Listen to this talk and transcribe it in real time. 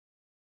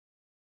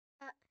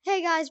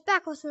Hey guys,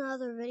 back with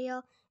another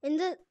video. In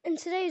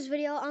today's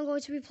video, I'm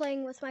going to be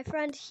playing with my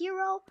friend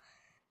Hero,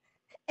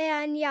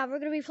 and yeah, we're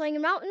going to be playing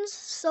in mountains.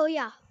 So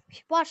yeah,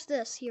 watch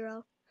this,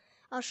 Hero.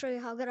 I'll show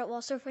you how good at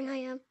wall surfing I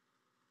am.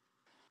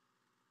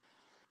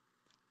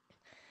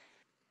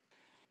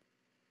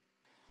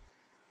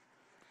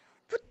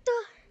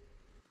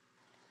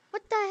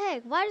 What the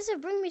heck? Why does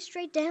it bring me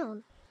straight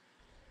down?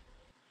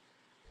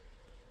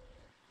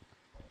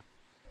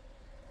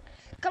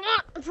 Come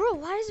on, bro.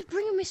 Why is it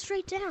bringing me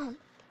straight down?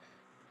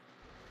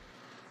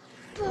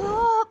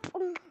 Bro,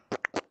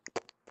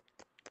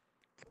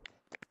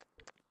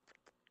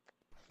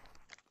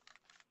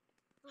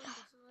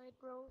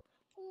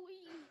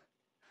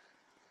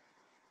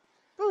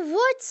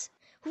 what?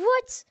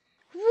 What?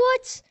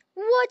 What?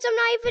 What? I'm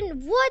not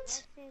even.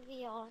 What?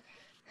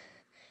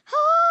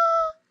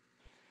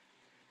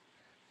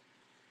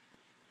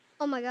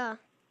 Oh my god.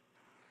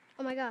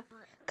 Oh my god.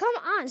 Come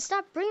on,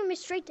 stop bringing me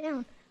straight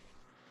down.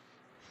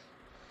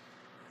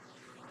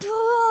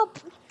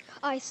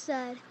 I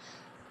said.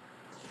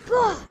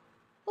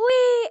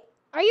 Wait,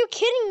 are you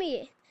kidding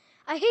me?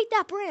 I hate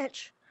that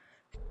branch.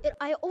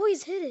 I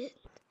always hit it.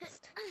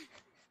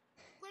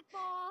 Flip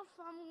off,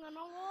 I'm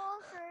gonna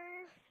wall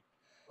surf.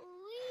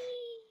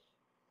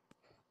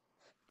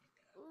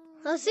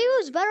 Let's see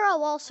who's better at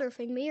wall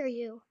surfing, me or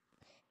you.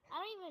 I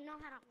don't even know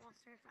how to wall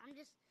surf. I'm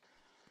just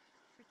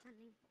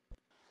pretending.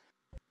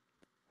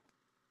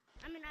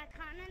 I mean, I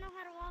kind of know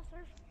how to wall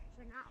surf,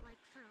 but not like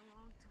for a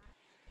long time.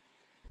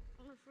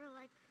 Only for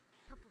like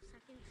a couple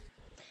seconds.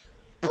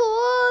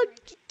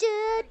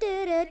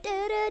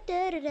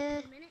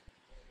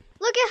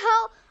 Look at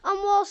how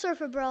I'm wall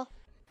surfing, bro.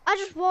 I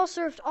just wall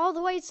surfed all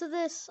the way to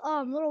this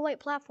little white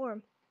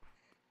platform.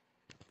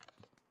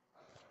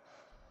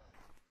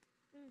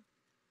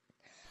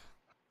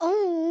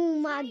 Oh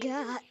my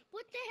god.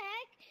 What the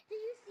heck? Did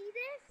you see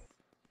this?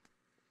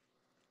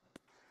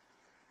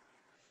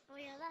 Oh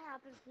yeah, that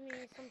happens to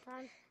me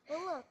sometimes. But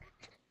look.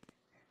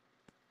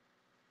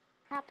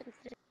 Happens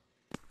to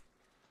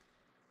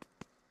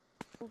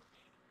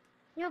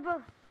Yo,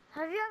 bro,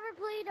 have you ever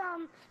played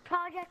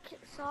Project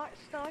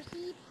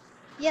Starseed?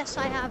 Yes,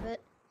 I have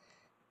it.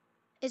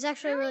 It's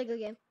actually a really good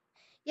game.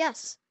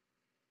 Yes.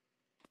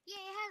 Yeah,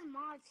 it has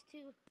mods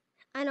too.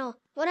 I know.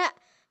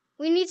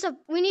 We need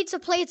to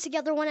play it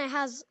together when it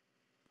has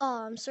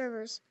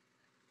servers.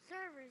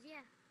 Servers,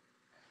 yeah.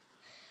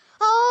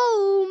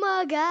 Oh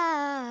my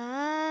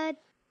god.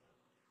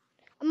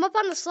 I'm up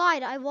on the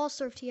slide. I wall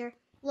surfed here.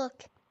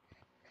 Look.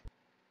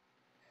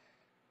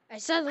 I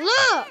said look!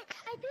 I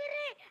did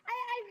it!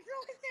 I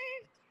wall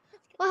surfed!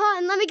 Well, hold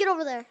on, let me get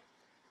over there.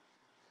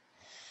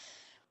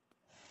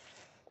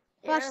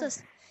 Watch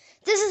this.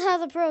 This is how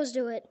the pros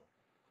do it.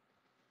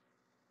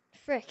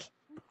 Frick.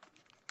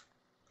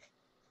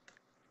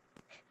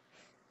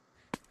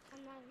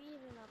 I'm not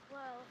even a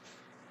pro.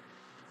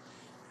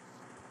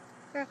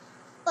 Here,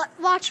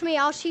 watch me.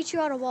 I'll teach you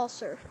how to wall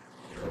surf.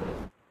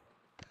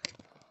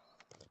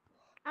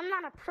 I'm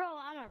not a pro,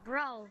 I'm a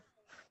bro.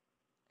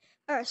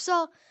 Alright,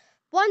 so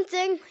one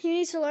thing you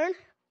need to learn.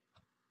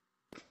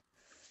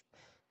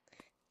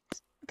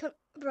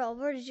 Bro,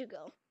 where did you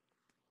go?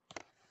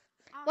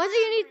 One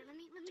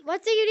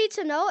thing you need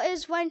to know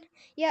is when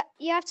you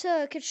have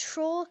to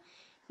control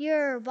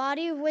your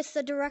body with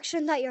the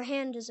direction that your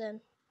hand is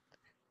in.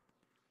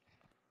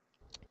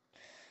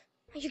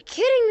 Are you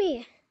kidding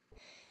me?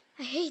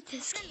 I hate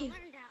this game.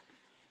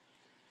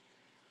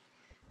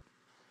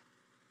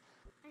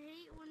 I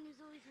hate when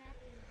this always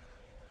happens.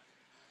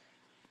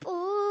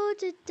 Oh,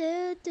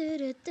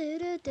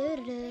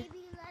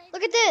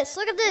 look at this,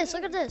 look at this,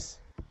 look at this.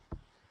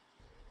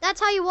 That's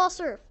how you wall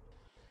surf.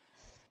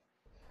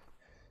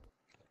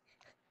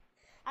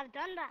 I've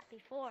done that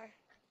before.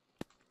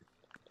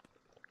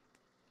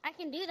 I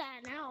can do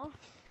that now,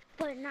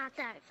 but not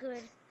that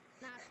good.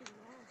 Not too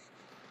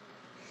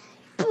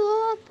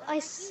long.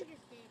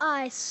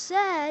 I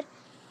said,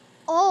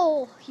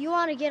 oh, you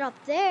want to get up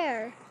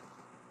there?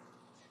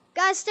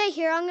 Guys, stay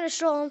here. I'm going to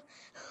show him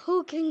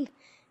who can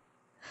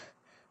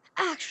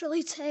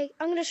actually tag.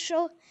 I'm going to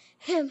show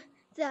him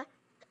that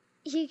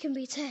he can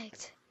be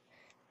tagged.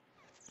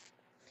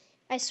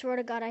 I swear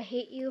to God, I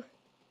hate you.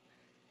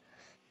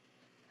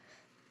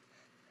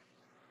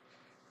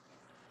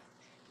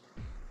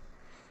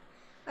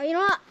 You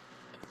know what?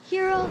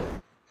 Hero,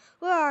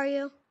 where are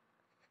you?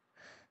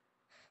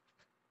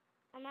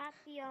 I'm at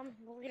the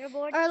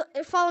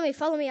leaderboard.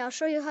 Follow me. I'll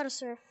show you how to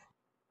surf.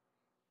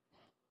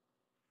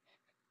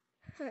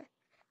 All right.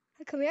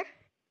 Come here.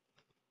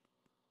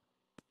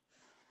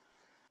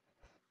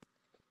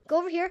 Go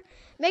over here.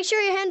 Make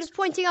sure your hand is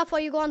pointing up while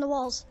you go on the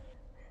walls.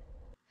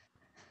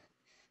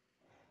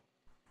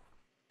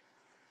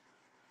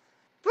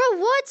 Bro,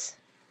 what?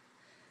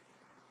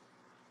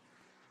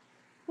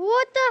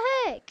 What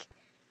the heck?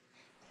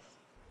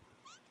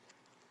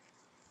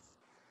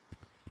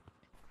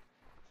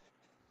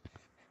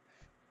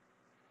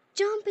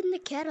 Jump in the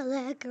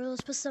Cadillac,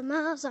 girls, put some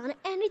miles on it.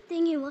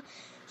 Anything you want,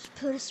 just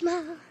put a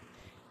smile.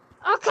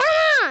 Oh, come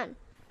on!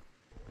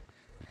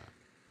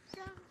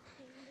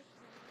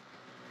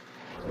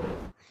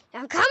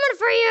 I'm coming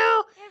for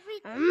you.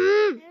 Everything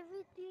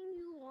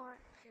you want,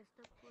 just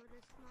to put a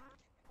smile.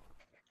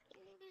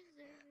 You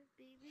deserve it,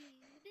 baby.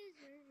 You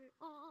deserve it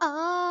all.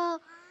 Oh,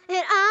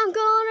 and I'm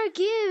gonna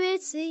give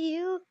it to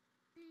you.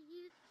 You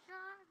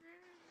deserve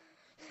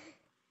it.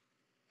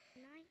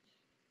 Nice.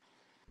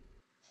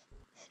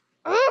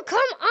 Oh,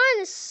 come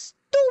on,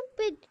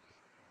 stupid.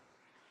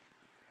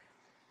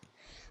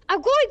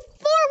 I'm going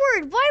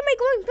forward. Why am I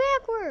going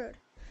backward?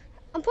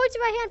 I'm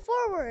pointing my hand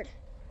forward.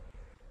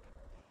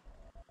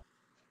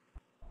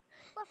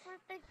 Go for a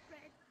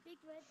big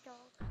red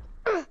dog.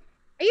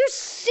 Are you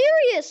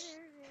serious? You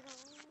deserve it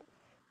all.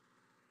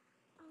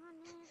 I'll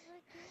never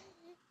give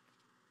it.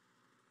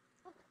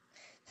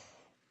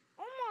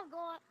 Oh my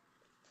God.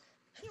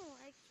 You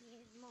like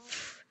cheese, Mom.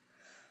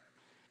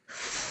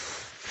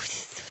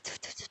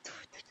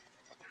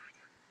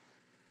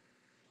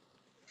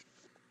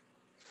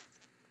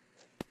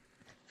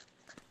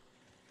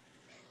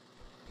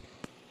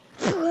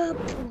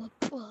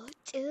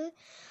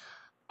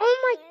 Oh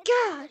my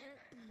God.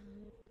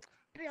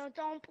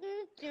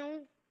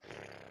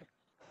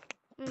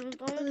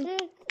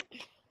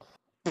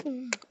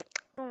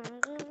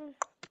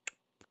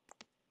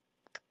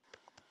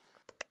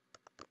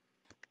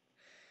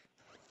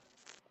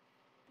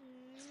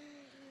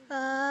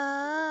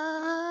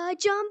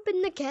 Jump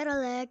in the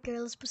Cadillac,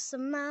 girls, put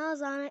some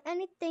miles on it.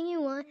 Anything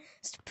you want,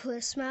 just to put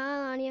a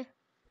smile on you.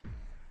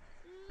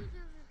 You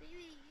deserve it,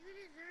 baby. You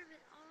deserve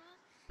it all.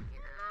 And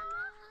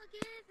I'ma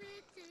give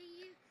it to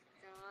you.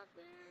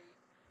 Strawberry.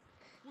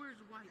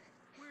 Where's White?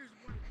 Where's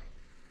White?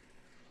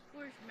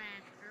 Where's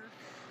Master?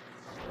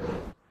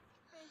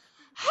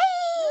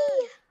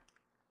 Hey!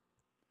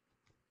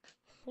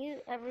 You,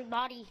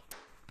 everybody.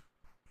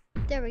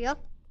 There we go.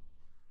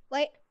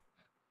 Wait.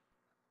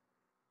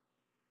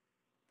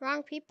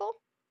 Wrong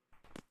people?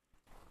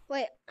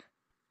 Wait.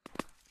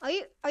 Are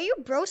you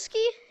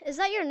Broski? Is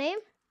that your name?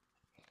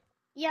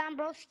 Yeah, I'm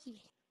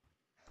Broski.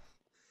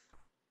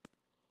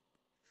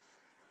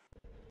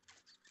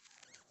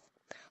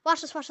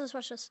 Watch this, watch this,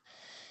 watch this.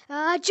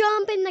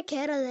 Jump in the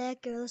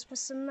Cadillac, girl, let's put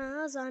some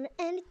miles on it.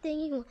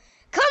 Anything you want.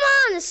 Come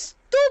on, this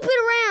stupid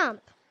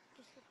ramp!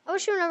 I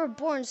wish you were never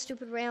born,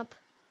 stupid ramp.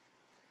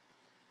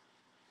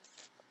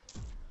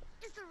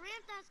 It's the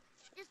ramp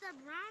it's the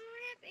brown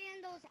ramp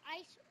and those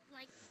ice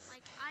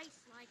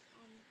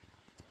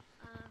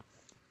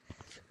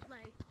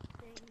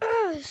things.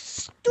 Ugh,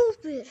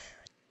 stupid.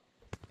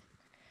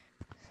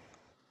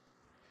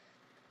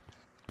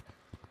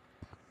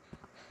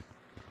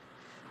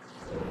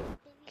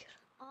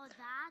 Oh,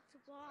 that's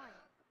why.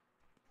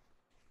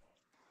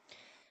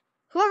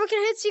 Whoever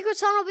can hit Secret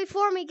Tunnel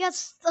before me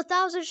gets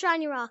 1,000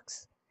 shiny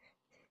rocks.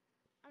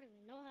 I don't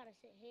even know how to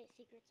hit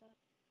secrets up.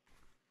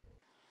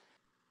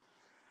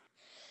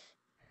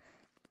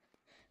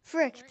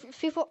 Frick,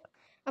 people,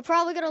 I'm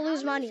probably gonna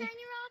lose How many money. shiny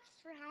rocks?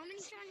 For how many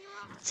shiny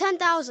rocks?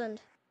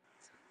 10,000.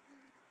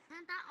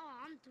 Oh,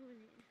 I'm doing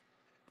it.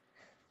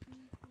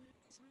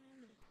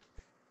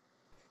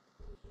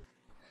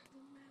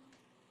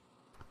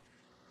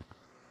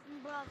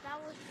 Bro, that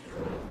was.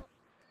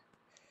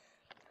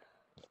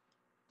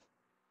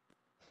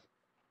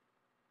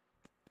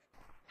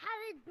 How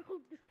did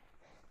bro?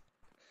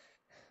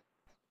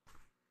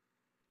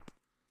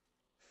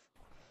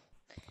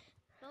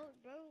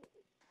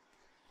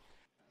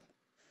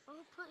 Bro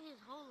put his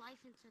whole life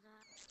into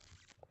that.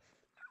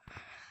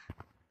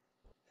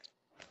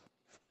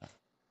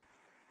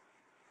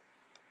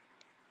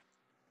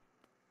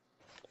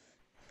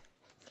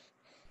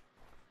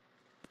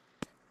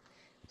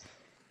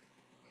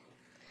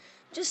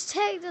 Just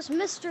take this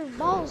Mr.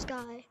 Balls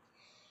guy.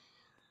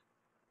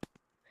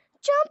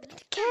 Jump in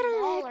the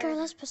Cadillac, girl,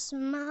 let's put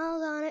some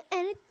miles on it.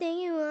 Anything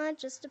you want,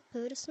 just to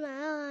put a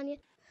smile on you.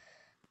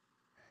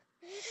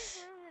 You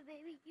deserve it,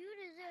 baby. You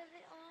deserve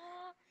it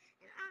all.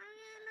 And I'm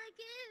gonna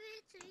give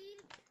it to you.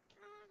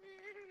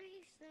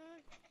 Very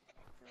soon.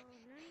 So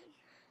nice.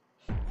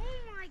 Oh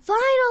my God.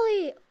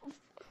 Finally!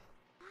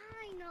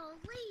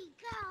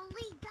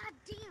 Golly,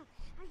 goddamn.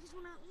 I just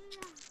wanna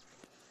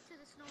to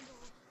the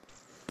snowball.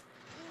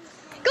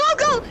 Go,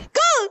 go,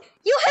 go!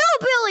 You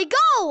hillbilly,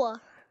 go!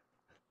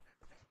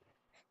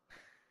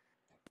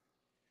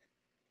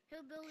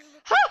 Hillbilly.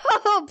 Ha ha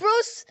ha!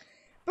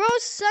 Bro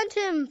sent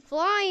him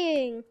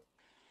flying.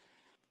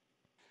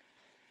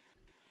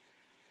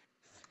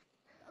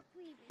 Fuck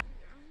me, baby.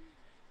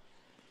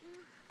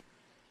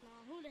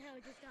 Who the hell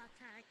just got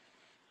tagged?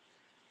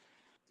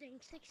 Staying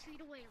 6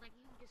 feet away, like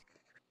you just.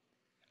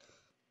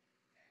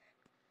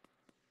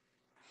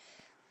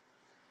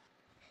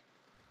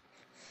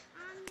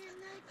 I'm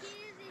gonna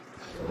give it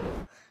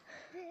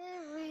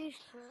very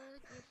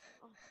short.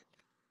 Oh.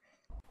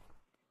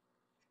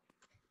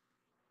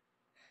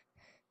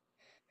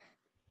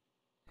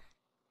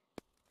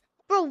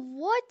 Bro,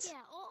 what? Yeah,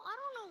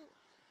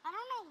 I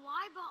don't know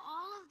why, but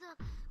all of the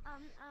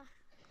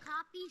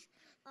copies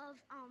of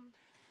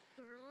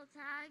gorilla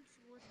tags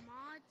with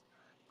mods,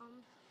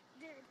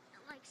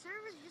 like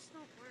servers just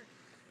don't work.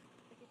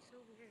 Like it's so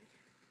weird.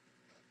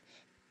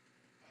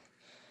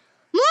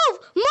 Move!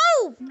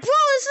 Move! Bro,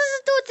 this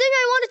isn't the thing I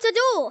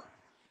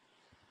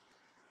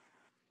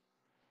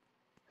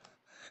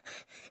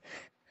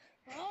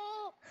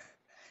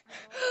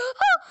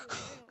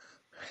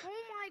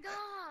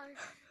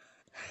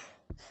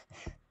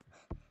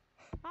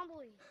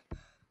boy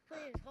put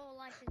his whole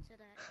life into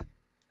that.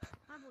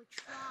 My boy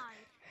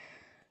tried.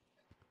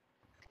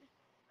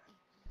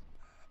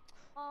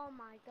 Oh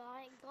my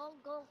god. Go,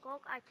 go,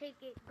 go. I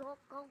take it. Go,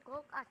 go,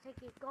 go. I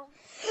take it. Go.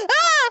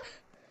 Ah!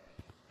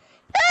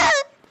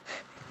 Ah!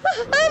 I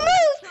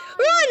moved!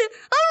 Run!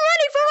 I'm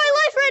running for my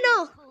life right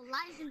now! Whole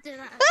life into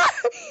that.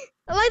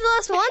 Am I the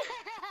last one?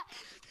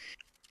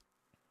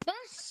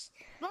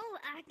 Bo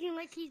acting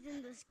like he's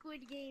in the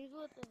Squid Games.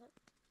 What the heck?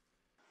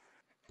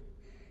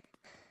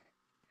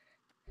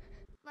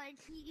 Like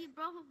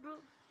bro.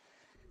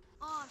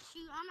 Oh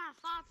shoot, I'm at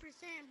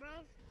 5%, bro.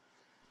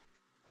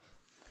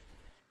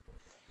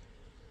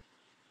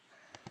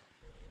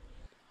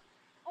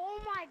 Oh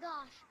my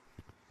gosh.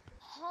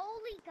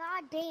 Holy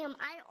goddamn,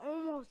 I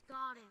almost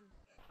got him.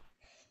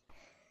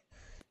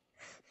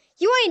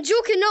 You ain't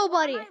juking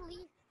nobody.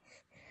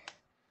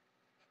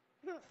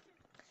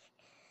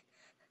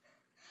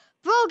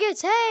 Bro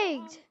gets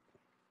tagged.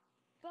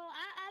 Bro,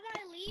 I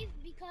might leave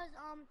because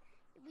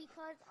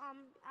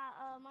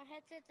my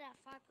headset's at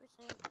 5%.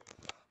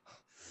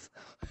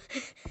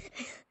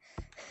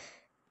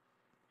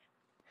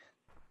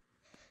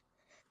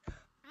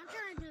 I'm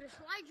trying to do the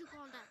slide juke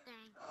on that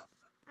thing.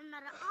 I'm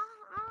not a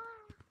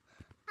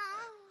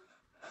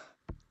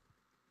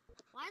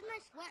Why is my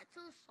sweat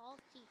so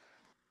salty?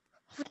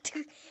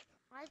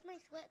 Why does my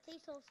sweat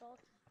taste so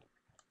salty?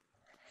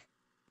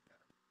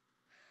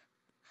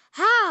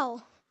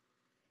 How?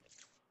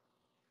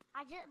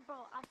 I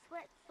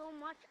sweat so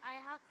much.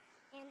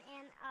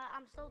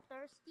 I'm so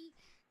thirsty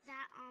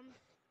that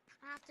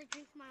I have to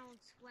drink my own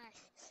sweat.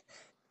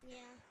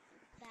 Yeah,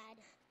 bad.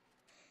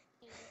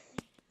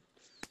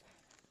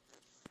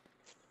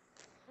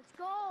 Let's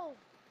go.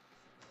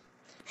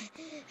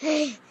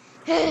 Hey.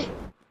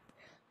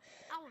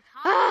 I was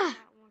hot on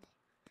that one.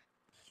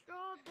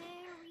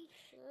 Strawberry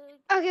sugar.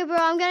 Okay, bro,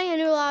 I'm getting a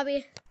new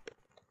lobby.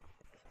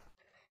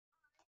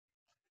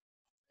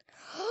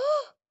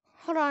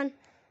 Hold on.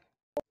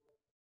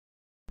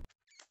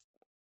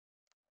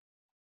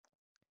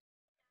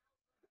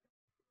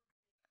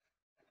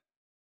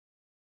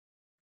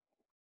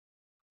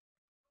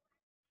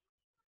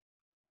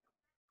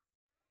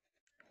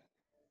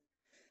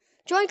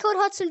 Join code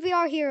Hudson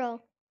VR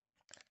Hero.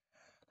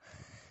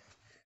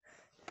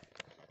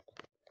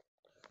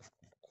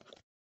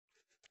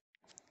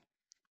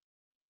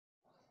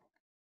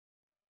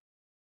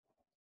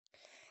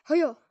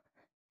 Hiyo.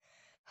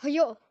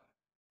 Hiyo.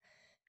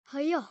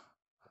 Hiyo.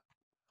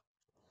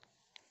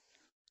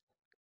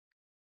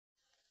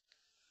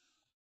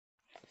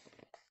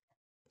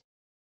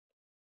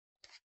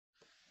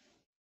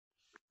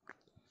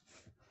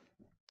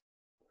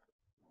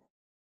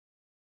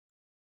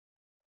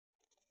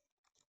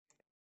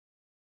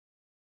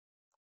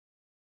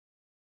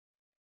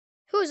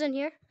 Who's in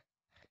here?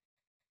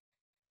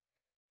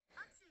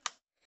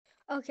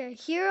 Okay,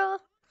 Hero.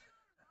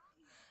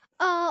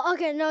 Oh,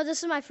 okay, no,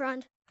 this is my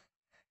friend.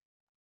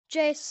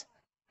 Jace.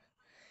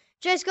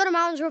 Jace, go to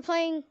mountains. We're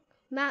playing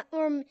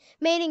we're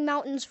maining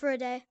mountains for a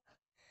day.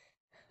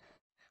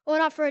 Well,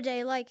 not for a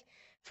day, like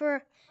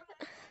for...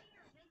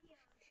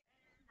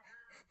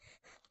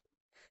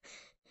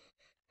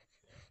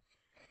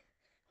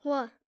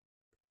 What?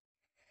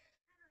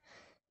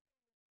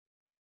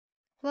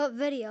 What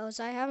videos?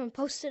 I haven't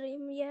posted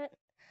them yet.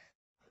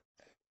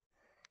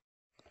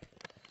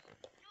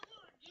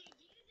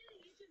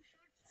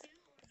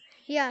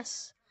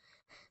 Yes.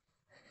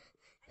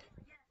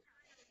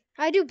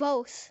 I do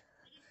both.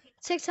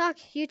 TikTok,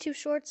 YouTube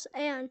Shorts,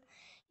 and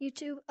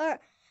YouTube.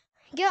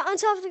 Get on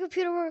top of the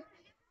computer.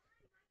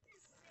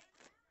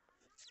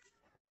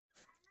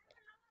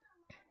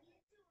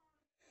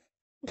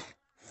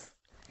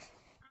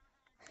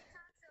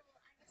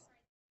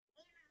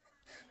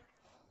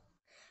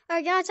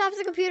 Alright, get on top of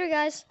the computer,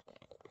 guys.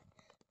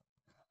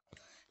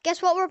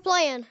 Guess what we're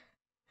playing?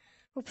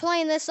 We're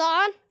playing this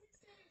on...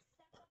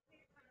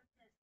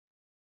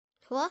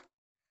 What?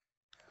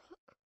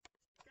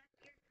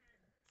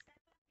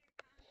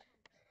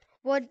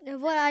 What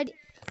I...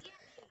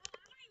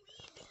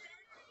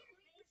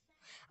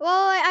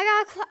 Well, wait,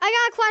 I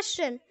got a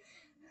question.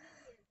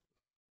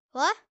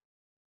 What?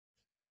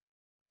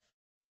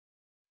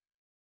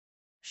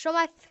 Show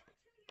my...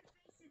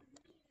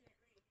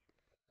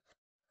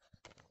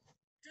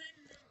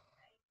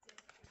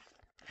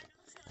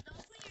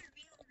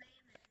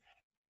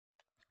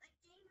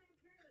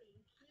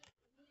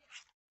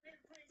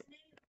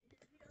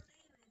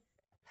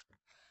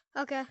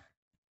 Okay.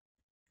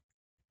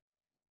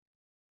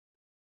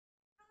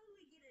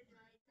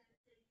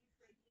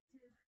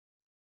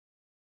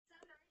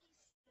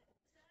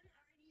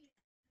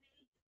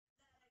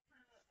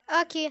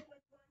 Okay.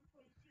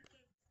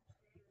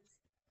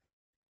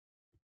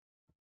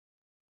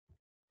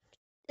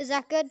 Is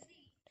that good?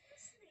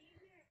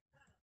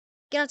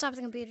 Get on top of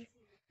the computer.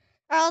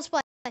 Alright, let's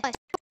play.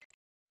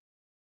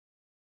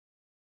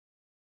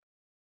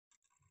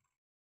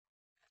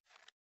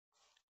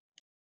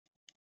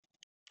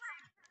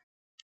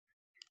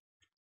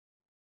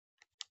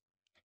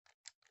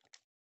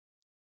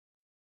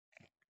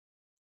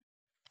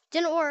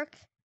 Didn't work.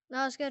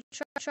 No, it's good.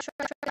 Try.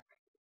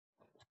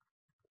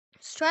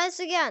 Let's try this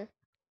again.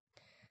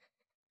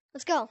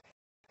 Let's go.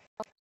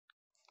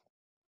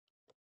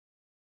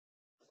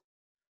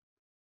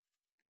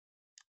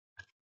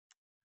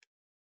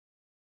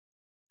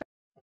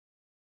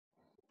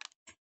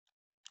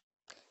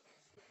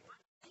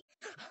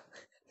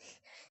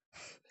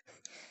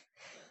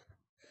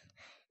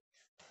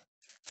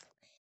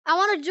 I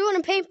want to do it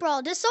in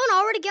paintball. Did someone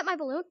already get my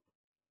balloon?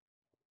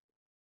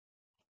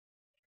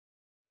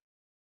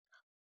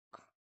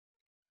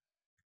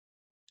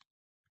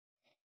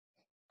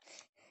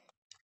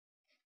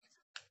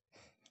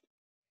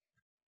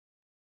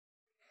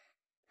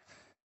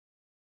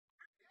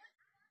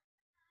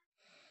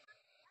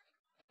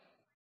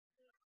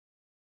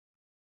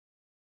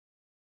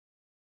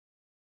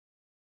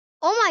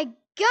 Oh my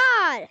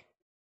god!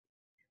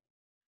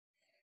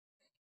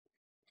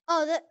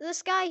 Oh,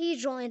 this guy, he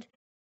joined.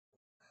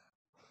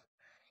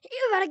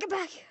 You gotta get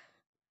back here.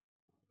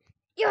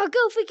 You're a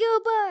goofy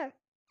goober.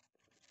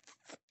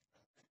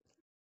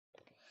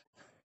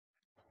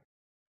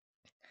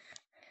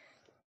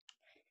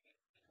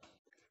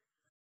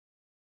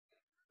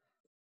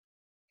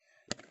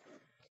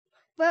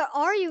 Where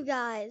are you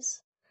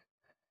guys?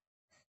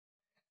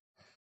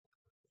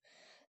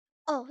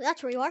 Oh,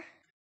 that's where you are.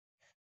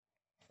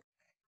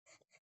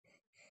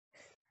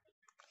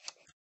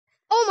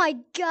 Oh my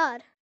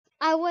god.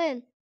 I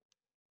win.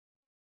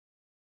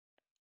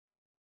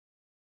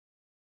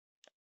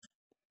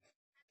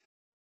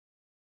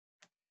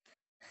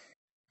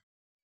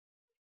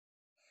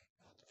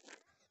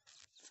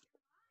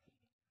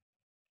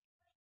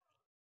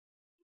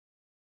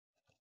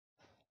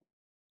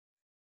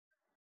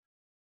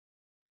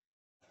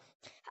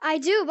 I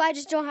do, but I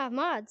just don't have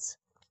mods.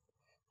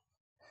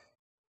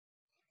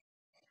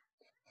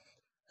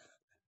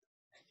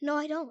 No,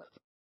 I don't.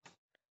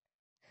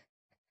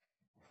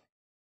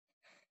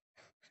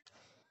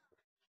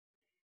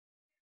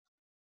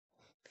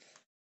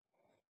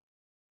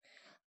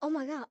 Oh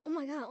my god. Oh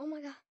my god. Oh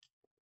my god.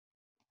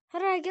 How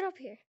did I get up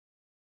here?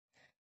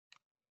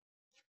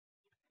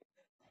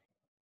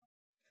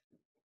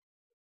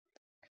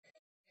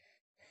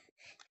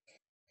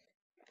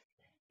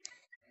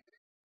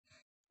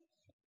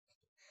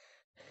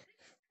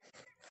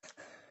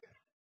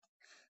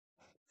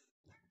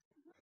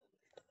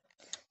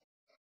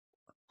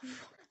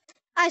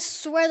 I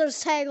swear there's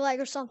tag lag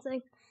or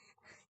something.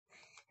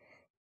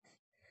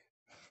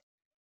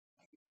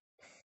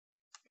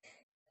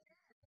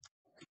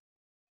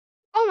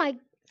 Oh my.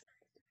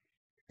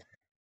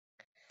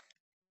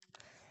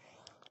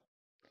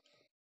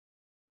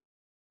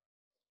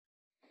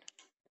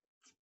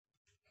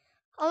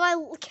 Oh,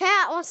 my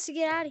cat wants to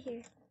get out of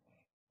here.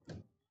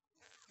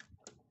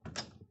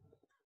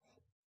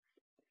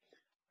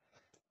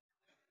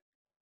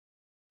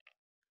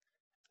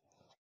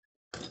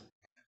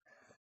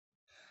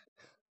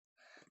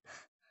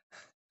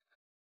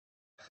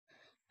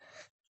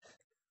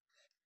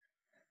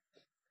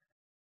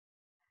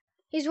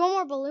 He's one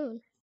more balloon.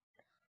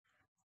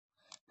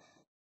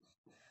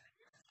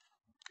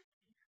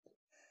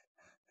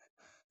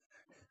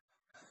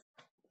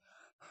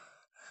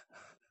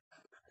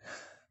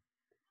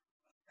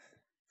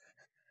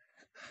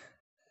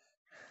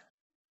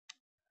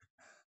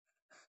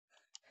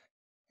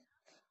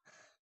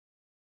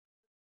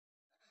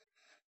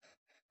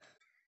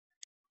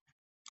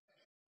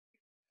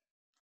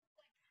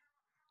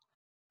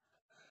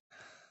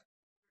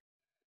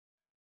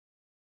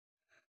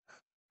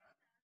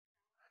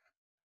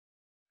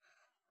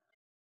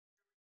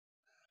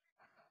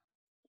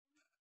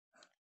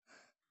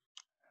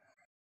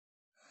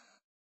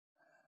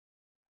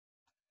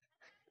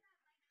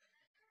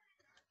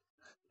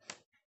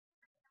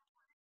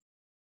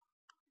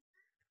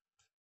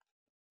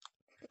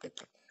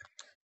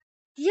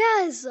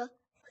 Yes.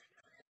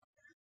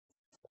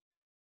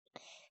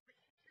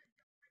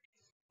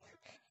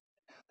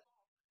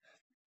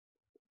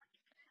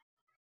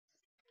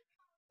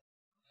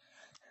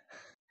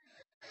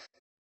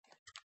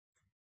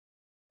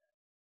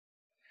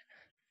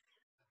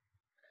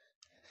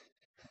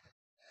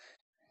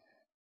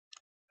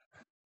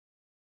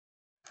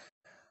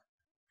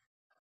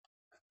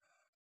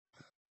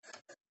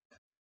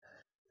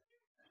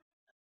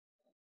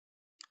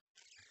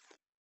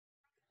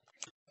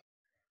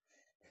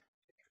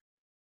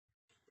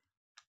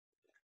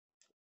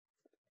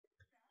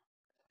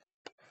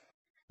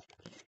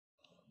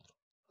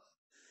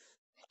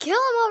 Kill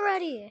him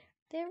already.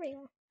 There we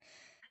go.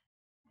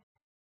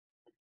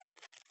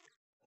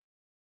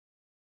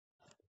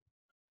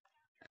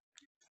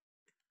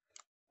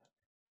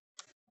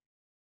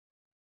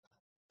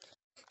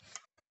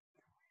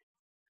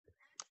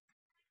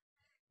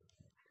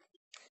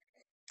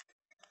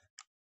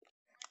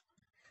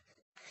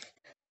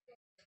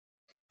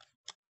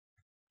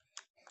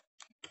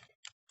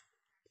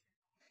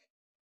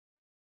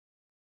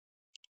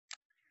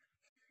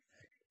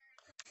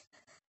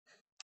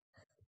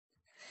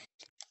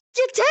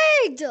 Get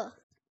tagged.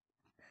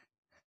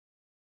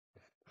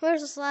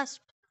 Where's this last?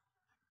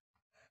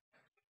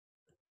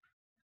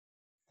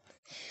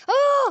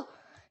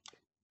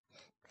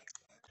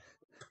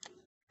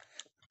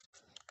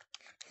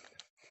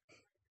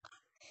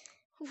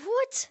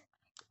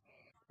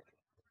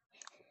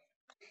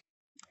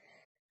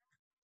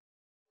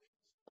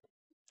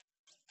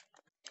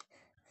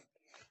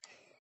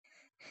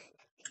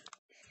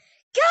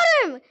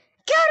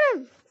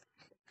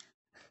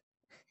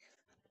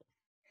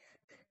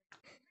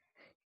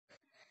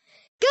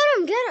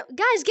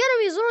 Guys, get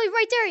him. He's literally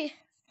right there. He's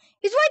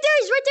right there.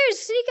 He's right there.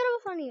 He's sneaking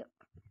up on you.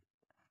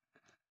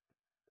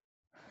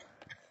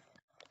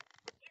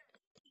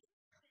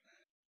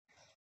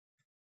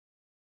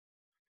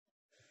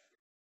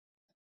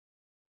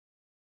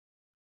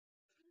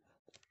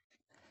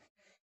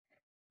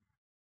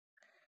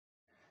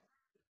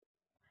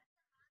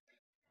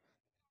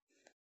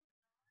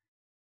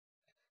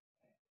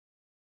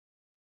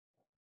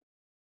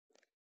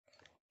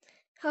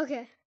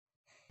 Okay.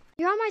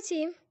 You're on my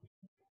team.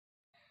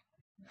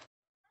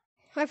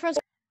 My friends.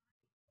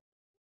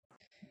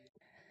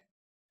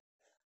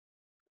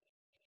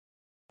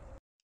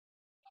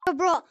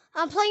 Bro,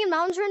 I'm playing in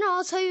mountains right now.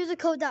 I'll tell you the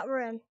code that we're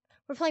in.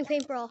 We're playing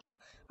paintball.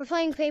 We're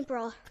playing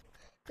paintball.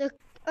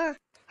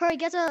 Hurry,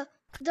 get to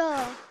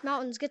the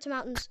mountains. Get to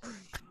mountains.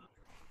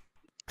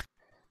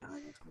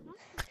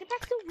 Get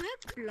back to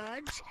work,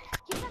 Bloods.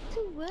 Get back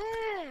to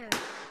work.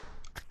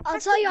 I'll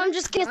tell you, I'm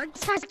just getting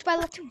attacked by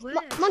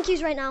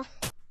monkeys right now.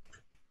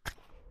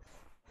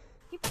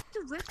 Get back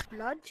to work,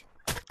 Bloods.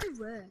 Get back to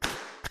work.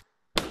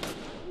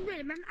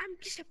 Wait, man, I'm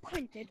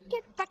disappointed.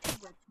 Get back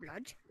to work,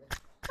 Bloods.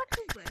 Back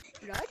to work,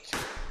 Bloods.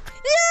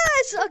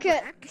 Yes!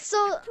 Okay,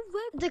 so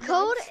the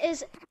code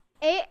is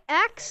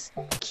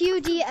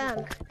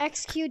XQDM. Back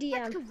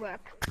XQDM. to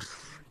work.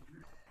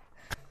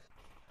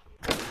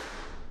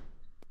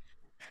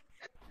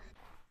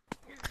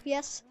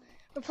 Yes,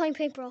 we're playing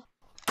paintball.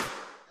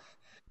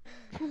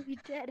 Oh, you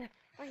dead.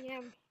 I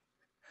am.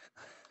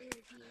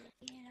 If you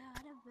get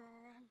out of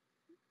bed,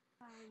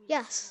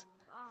 Yes.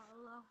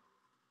 follow.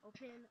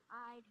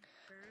 Open-eyed,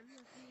 burn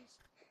the face.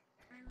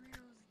 My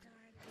little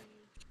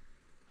darling.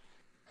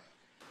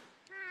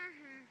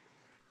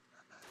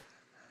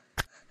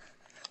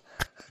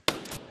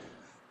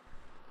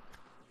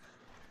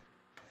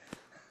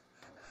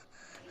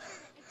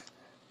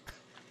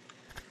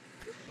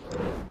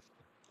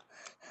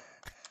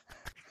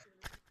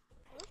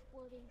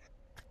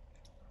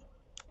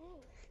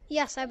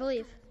 Yes, I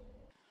believe.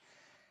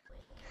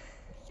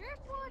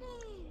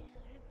 Surfboarding.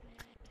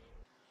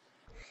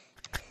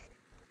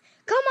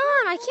 Come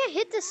on, I can't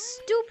hit this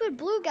stupid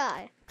blue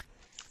guy.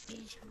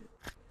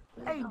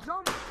 Hey,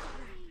 jump!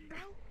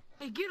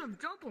 Hey, get him,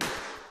 jump him!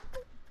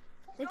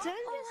 It's on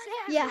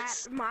the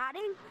Yes.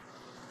 modding.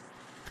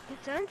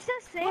 It's on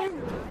the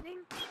same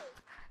modding.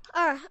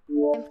 Alright.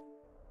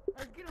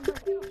 Let's get him, let's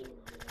get him!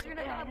 You're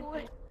the guy,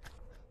 boy!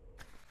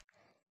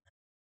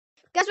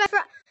 Guys, my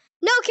friend.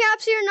 No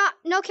caps here,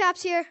 no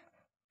caps here.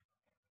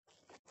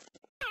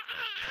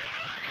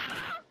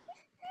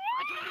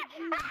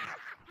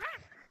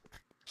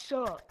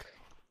 Suck!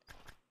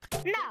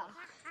 No.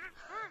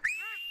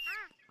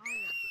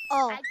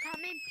 Oh. I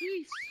come in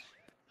peace.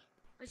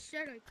 I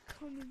said I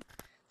come in.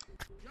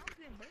 Jump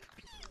in, bro!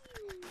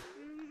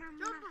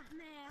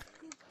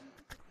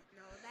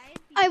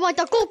 I want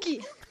the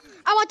cookie.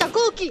 I want the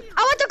cookie.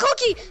 I want the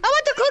cookie. I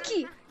want the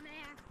cookie.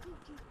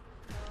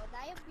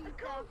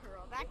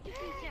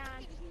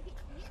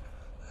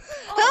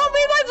 Help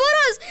me, my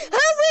butters!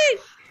 Help me!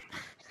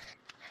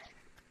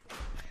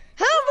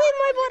 Help me,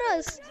 my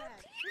butters!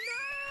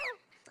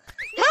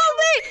 Help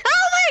me!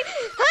 Help me!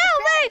 Help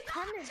me!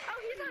 Oh,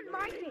 he's on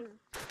my team.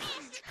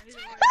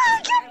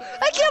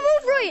 I can't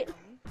move right.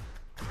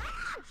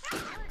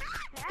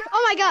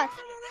 Oh my god.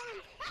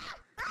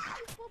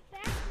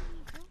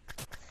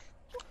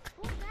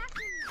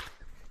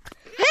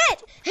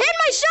 Hit! Hit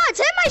my shots!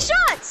 Hit my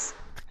shots!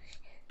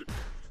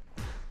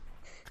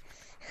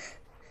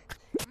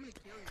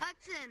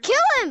 Kill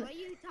him! What are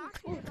you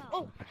talking about?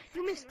 Oh,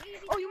 you missed!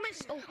 Oh, you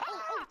missed! Oh,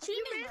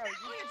 Cheating, bro.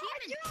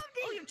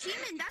 Oh, you're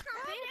cheating. That's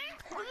not fair.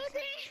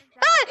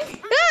 Ah!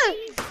 Ah!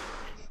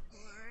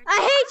 I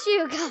hate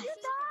you guys. Oh,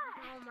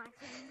 my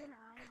friend and I.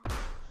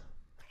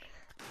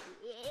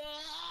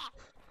 Yeah.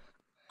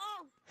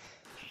 Oh.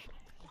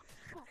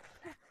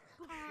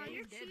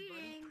 You're dead, cheating.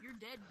 buddy. You're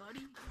dead, buddy.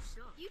 You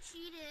suck. You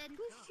cheated.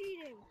 Who's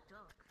cheating?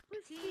 Duck.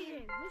 Who's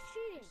cheating? Who's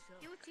cheating? Suck.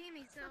 You were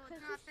teaming, so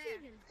it's not fair.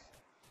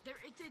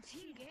 It's a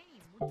team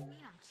game. What do you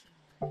mean I'm cheating?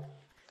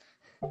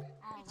 Oh,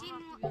 we'll team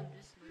have to be on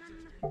this list.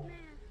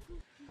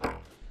 No,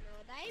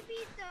 dai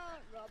Vito.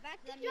 Robot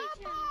the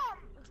mission.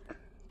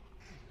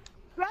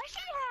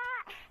 Russian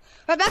hat.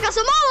 Rebecca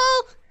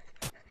Samoa!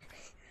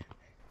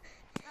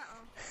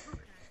 Uh-oh.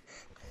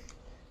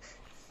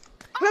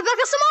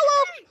 Rebecca Samoa!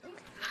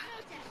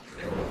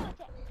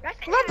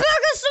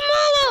 Rebecca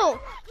Samoa!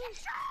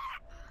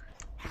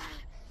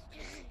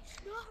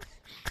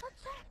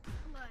 What's that?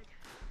 Blood.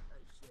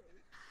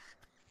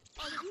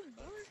 Oh, you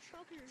were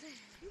choking.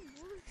 You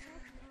were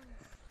choking.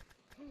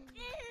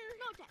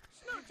 No tap.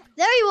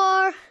 There you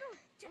are.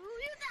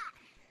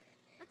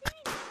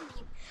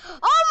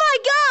 Oh my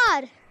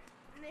god!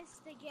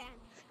 Missed again.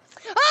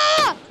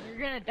 Ah! You're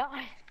gonna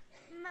die.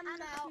 No. No,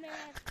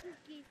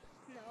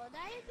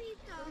 dai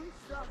Vito.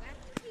 Robot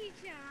the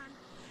mission.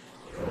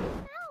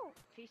 No.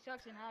 He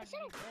sucks and how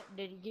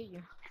did he get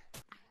you?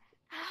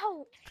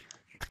 Ow.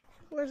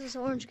 Where's this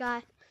orange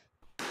guy?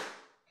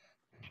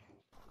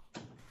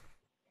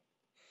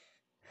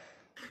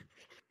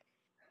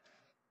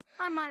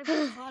 I might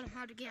have taught him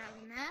how to get out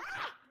of the map.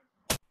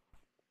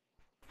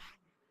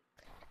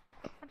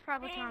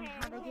 probably tell them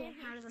how to get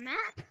out of the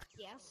map.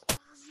 Yes.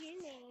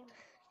 Your name.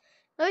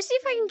 Let me see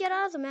if I can get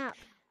out of the map.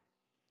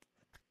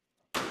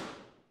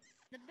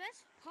 The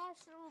best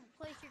possible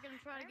place you're gonna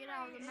try to get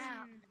out of the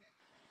map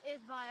is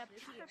by up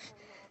here.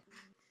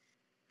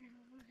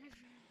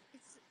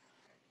 It's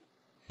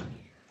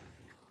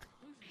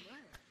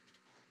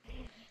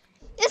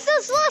It's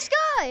this last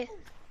guy.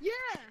 yeah.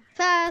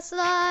 Fast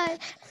light.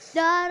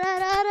 Da da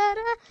da da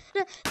da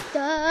da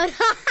da.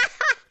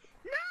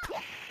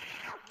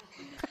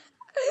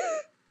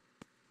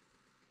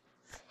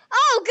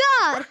 Oh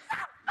God!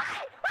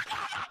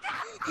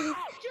 I'm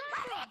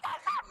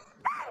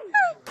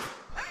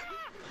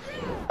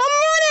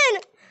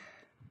running.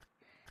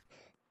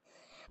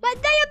 My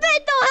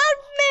diabetes, help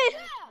me!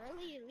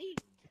 Curly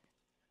elite.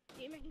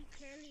 Gamer, he's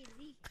curly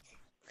elite.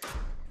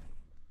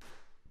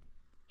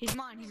 He's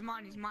mine. He's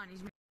mine. He's mine.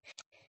 He's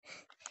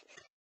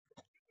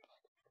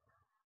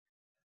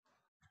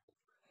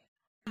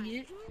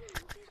mine.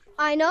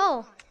 I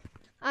know.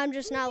 I'm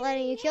just not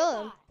letting you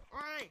kill him.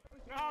 Right.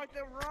 No, it's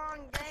the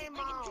wrong game I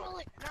mode. control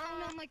it. No,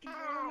 my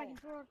controller, my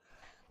controller.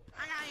 I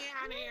gotta get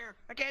out of here.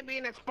 I can't be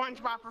in a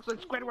SpongeBob versus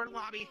Squidward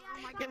lobby.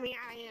 Get me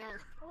out of here.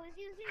 What was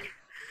using?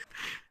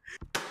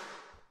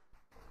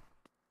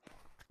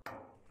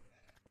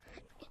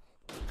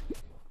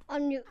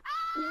 Unmute.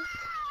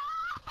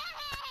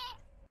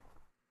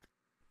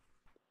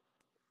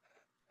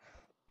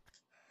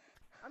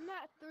 I'm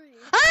not 3.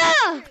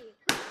 Ah!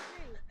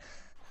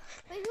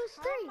 Wait, who's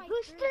 3?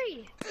 Who's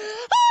 3?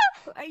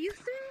 Are you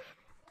serious?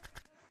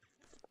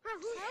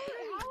 Who's 3?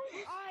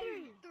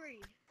 I'm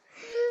 3.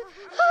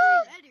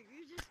 Better.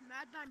 You're just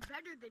mad that I'm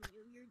better than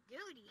you. You're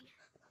guilty.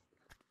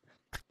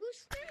 Who's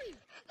 3?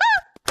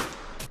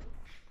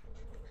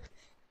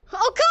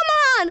 Oh, come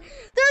on!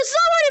 There's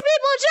so many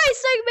people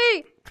chasing me!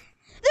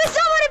 There's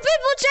so many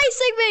people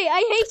chasing me!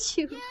 I hate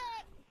you.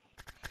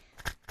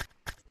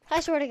 I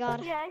swear to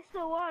God. Yeah, I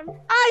still won.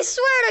 I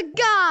swear to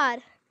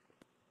God!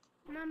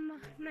 Mama,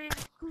 my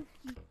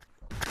cookie.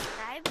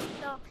 I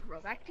so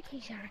roll back to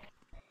Keisha.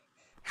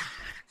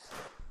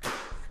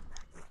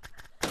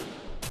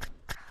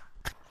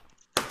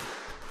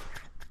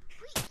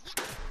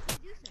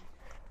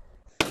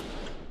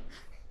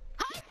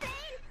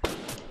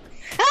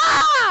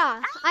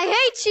 Ah! I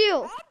hate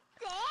you!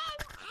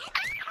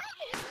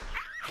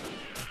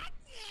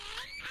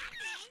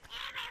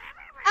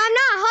 I'm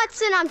not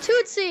Hudson, I'm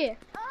Tootsie.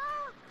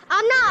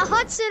 I'm not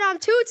Hudson, I'm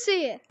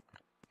Tootsie.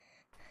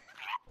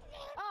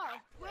 Oh,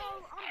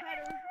 well, I'm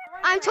better.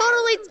 I'm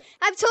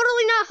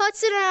totally not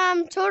Hudson and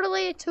I'm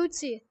totally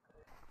Tootsie.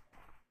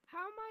 How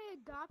am I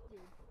adopted?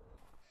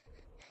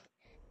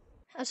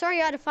 I'm sorry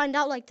you had to find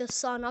out like this,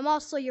 son. I'm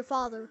also your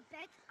father.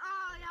 That's,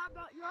 yeah,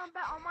 but you want to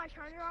bet on my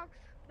shiny rocks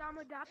that I'm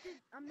adopted?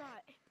 I'm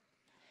not.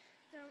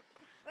 So,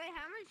 wait,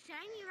 how much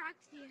shiny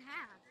rocks do you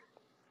have?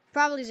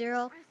 Probably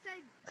 0. I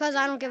said, Because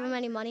I don't give him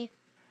any money.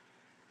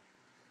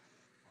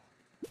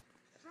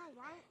 bro,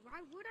 why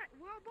would I?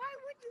 Why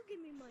would you give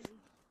me money?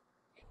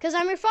 Because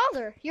I'm your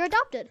father. You're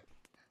adopted.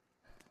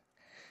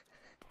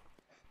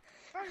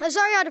 I'm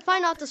sorry you had to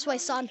find out this way,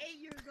 son.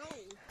 8 years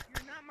old.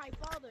 You're not my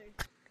father.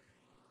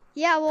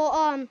 Yeah, well,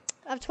 I'm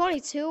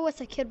 22 with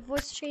a kid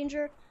voice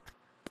changer.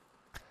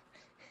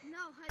 No,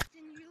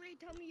 Hudson, you already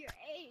told me your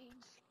age.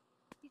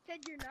 You said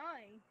you're 9.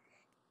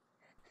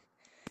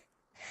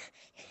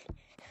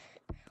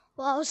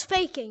 Well, I was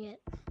faking it.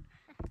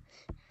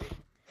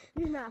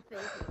 You're not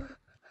faking.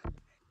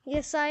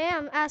 Yes, I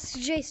am. Ask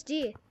Jace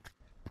D.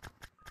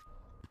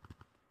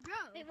 Bro.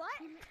 Wait, what?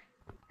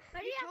 Why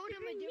do you have to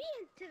bring me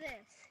into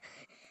this?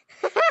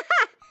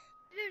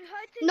 Dude,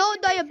 Hudson, No you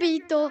said you're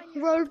diabito. 9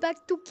 years Roll old. back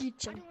to I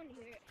kitchen. don't want to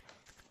hear it.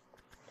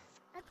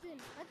 Hudson.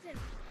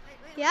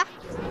 Wait, Yeah?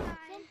 what did you say,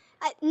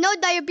 Hudson? No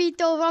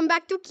diabito. Roll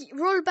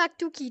back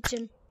to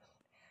kitchen.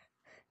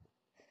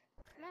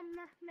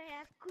 Mama, may I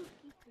have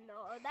cookies? No,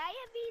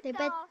 diabetes.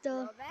 Diabito.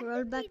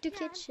 Roll back to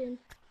kitchen.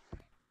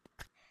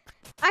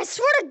 I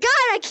swear to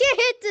God, I can't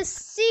hit this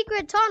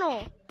secret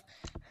tunnel.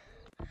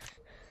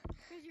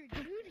 Because you're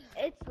duty.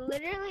 It's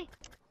literally,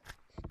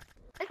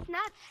 it's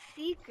not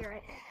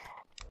secret.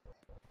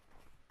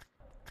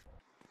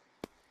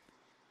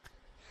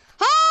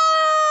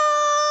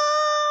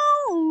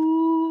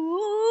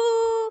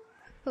 Oh!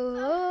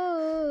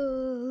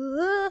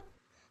 Oh!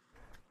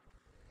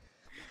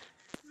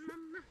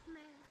 Mama, may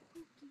I have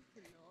cookies?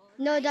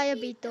 No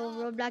diabito.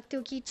 Roll back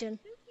to kitchen.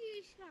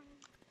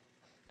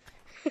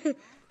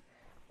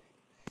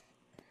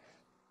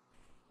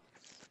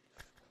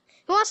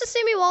 Who wants to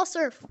see me wall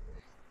surf? Oh,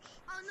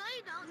 no,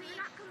 you don't. You're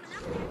not coming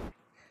up there.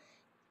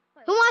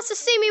 Who wants to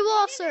see me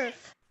wall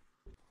surf?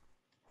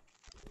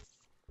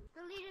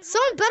 Deleted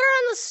Someone better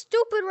on the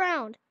stupid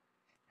round.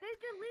 They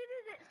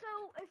deleted it,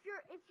 so if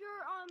you're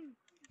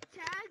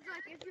tagged,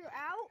 like if you're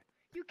out,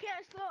 you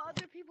can't slow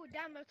other people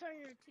down that's on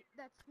your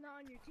that's not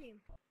on your team.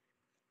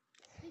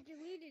 They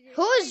deleted it.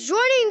 Who is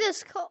joining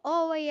this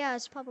oh wait, yeah,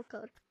 it's public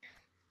code.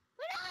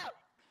 What up?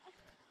 I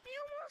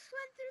almost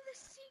went through the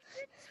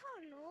secret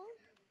tunnel.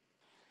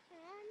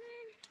 Oh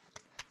man.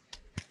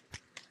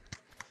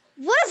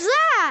 What is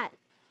that?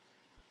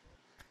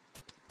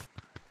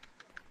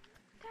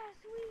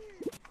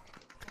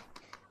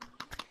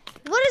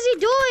 he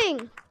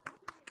doing?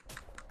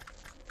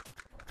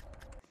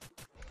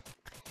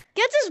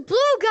 Get this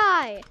blue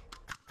guy.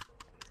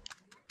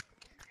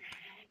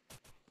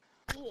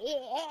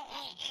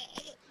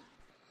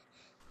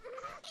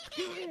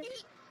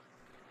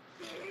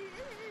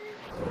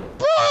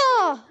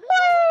 Oh,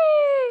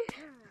 whee!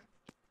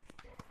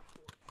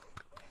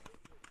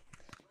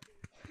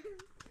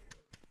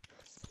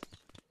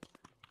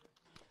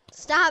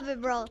 Stop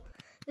it, bro.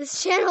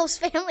 This channel's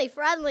family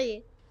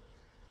friendly.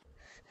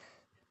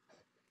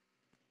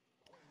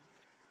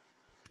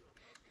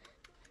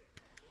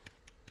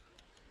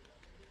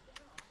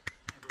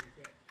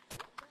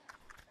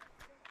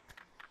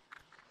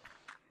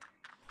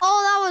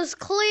 Oh, that was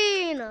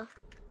clean.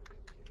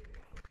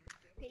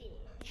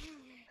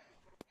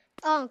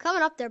 Oh, I'm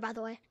coming up there, by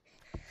the way.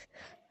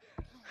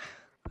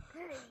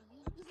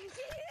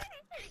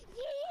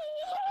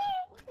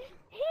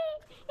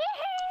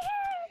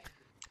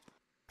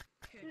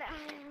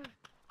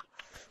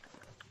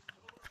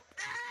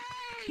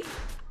 Hey!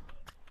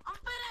 I'm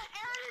finna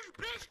air this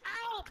bitch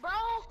out, bro!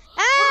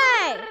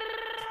 Hey!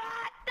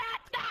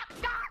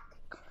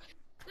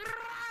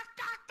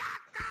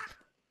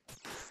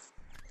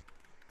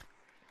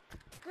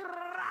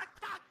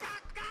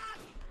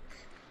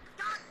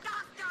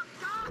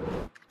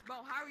 Bro,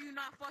 how are you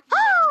not fucking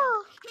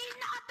Oh! He's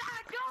not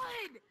that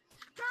good!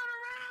 Turn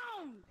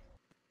around!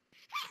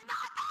 He's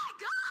not that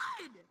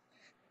good!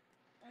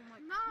 Oh my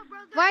No, bro.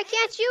 Why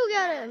can't you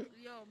get him?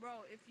 Yo,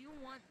 bro, if you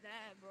want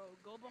that, bro,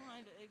 go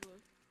behind the igloo.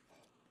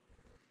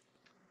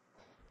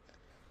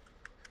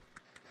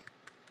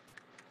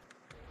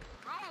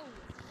 Bro,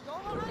 go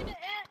behind the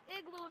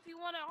igloo if you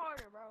want it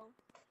harder, bro.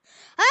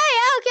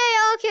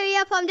 Hey, okay,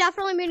 yep, I'm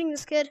definitely meeting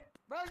this kid.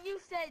 Bro, you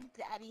said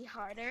daddy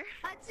harder.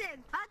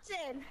 Hudson.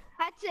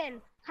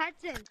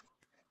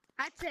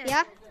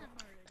 Yeah?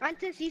 Want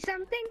to see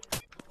something?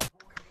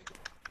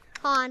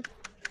 Hold on.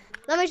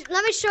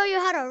 Let me show you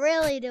how to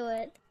really do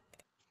it.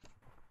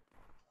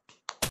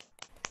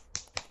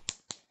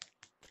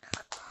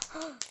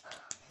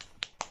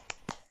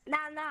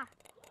 Nah.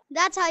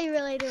 That's how you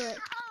really do it.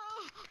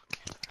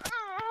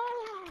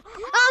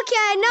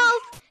 Okay, no,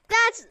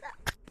 that's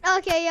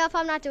okay. Yep,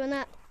 I'm not doing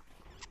that.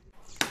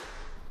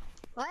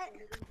 What?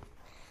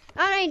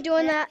 I ain't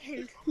doing that.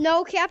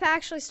 No, Cap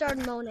actually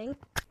started moaning.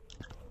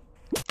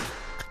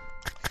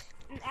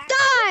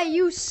 Die,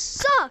 you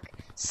suck!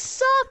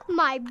 Suck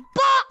my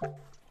butt!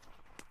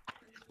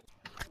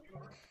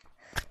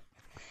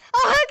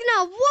 Oh heck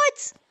no!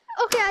 What?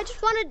 Okay, I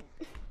just wanted.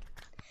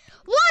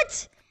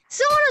 What?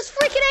 Someone has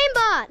freaking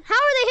aimbot! How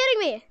are they hitting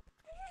me?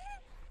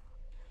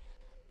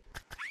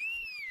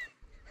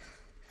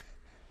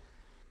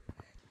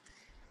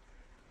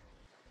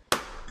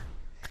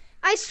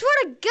 I swear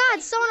to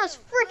God, someone has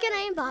freaking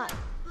aimbot.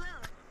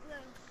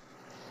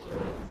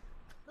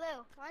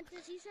 Blue, want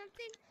to see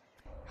something?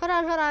 Hold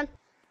on.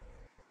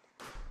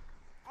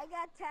 I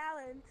got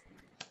talent.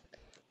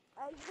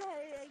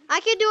 I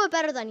can do it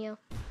better than you.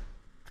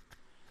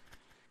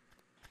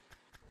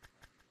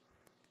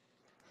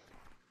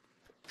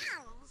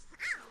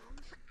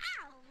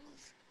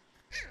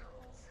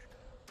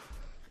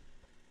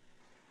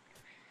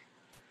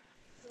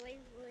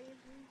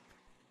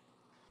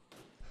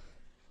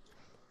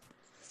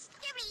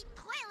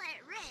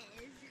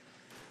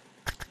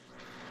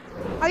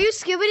 Are you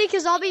Skibbity?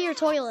 Cause I'll be your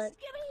toilet.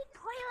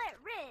 Toilet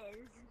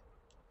Riz.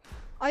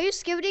 Are you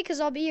Skibbity? Cause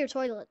I'll be your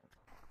toilet.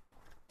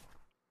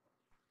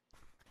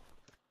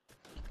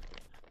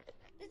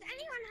 Does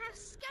anyone have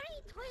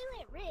Scary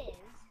Toilet Riz?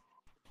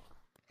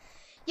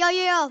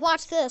 Yo,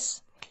 watch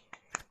this.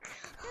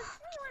 Does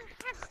anyone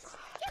have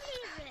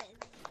Scary Riz?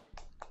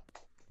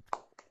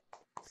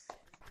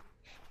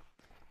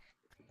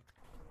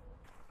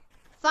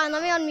 Fine,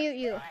 let me unmute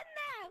you.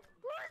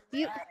 Who's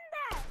You, doing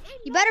that?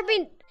 you better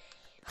be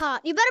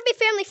hot. You better be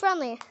family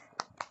friendly.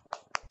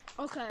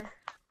 Okay.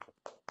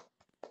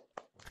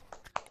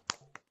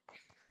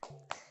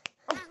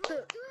 Who's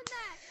doing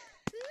that?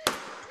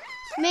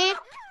 Me?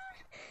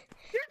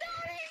 You're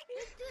doing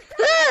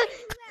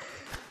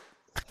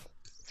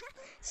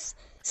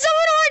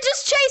Someone orange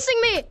is chasing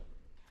me.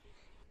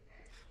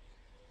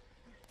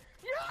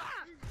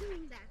 Who's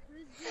doing that?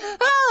 Who's doing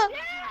Ah!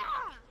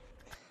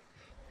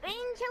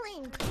 Rain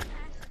killing.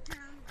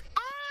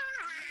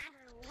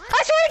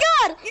 I swear to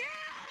God.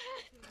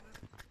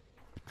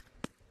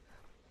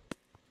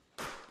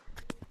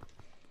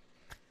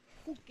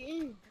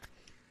 Instagram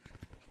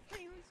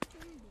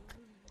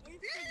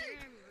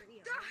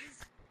Reels.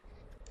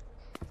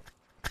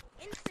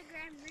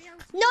 Instagram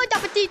Reels. No,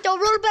 Tapatito,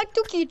 roll back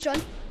to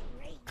kitchen.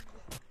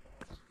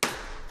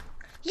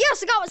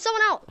 Yes, I got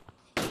someone out.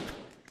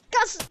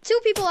 Got 2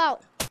 people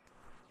out.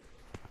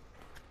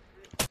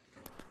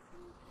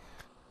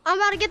 I'm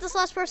about to get this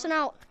last person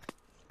out.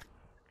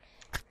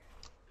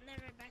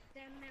 Never back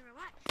down, never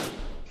what?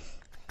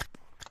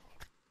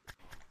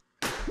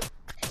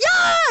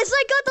 Yes,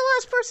 I got the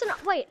last person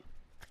out. Wait,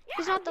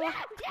 he's not the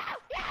last.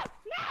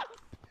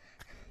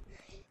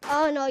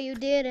 Oh no, you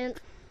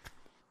didn't.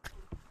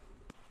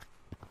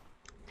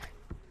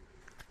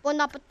 Bon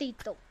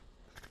appetito.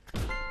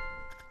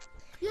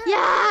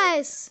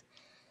 Yes!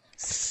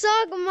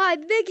 Suck my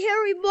big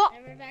hairy ball.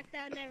 Never back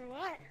down, never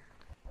what?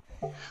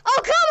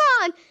 Oh, come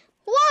on!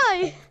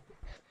 Why?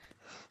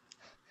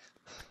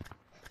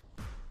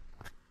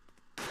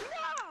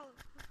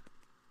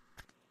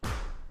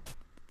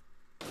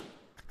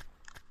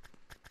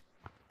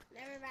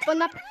 Never back Bon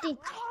down. appetit.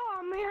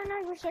 Oh man,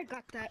 I wish I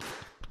got that.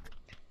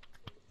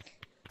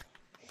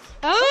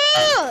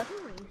 Ah!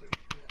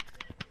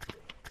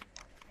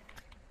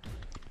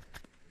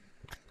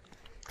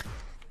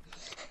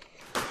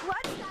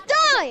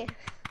 Die!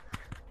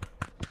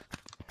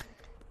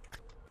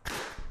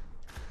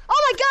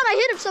 Oh my god, I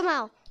hit him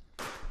somehow.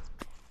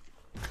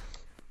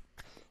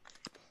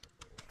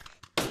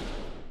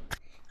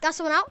 Got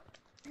someone out?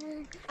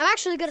 I'm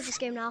actually good at this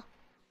game now.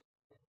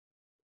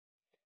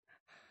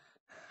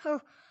 Oh,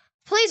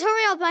 please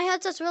hurry up, my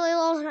headset's really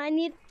low and I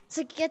need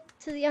to get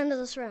to the end of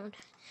this round.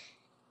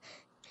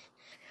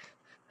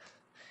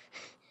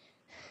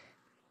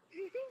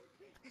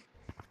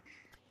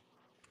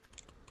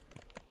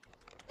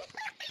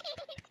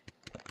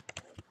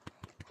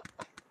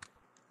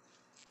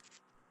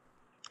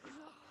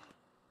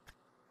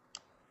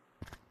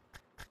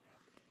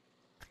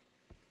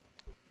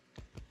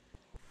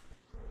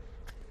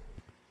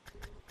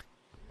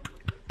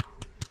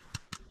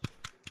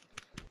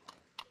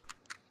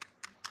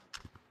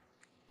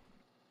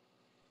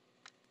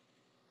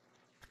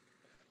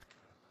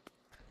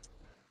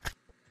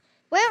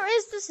 Where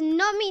is this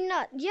nummy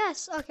nut?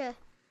 Yes, okay.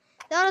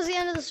 That is the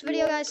end of this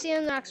video, guys. See you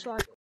in the next one.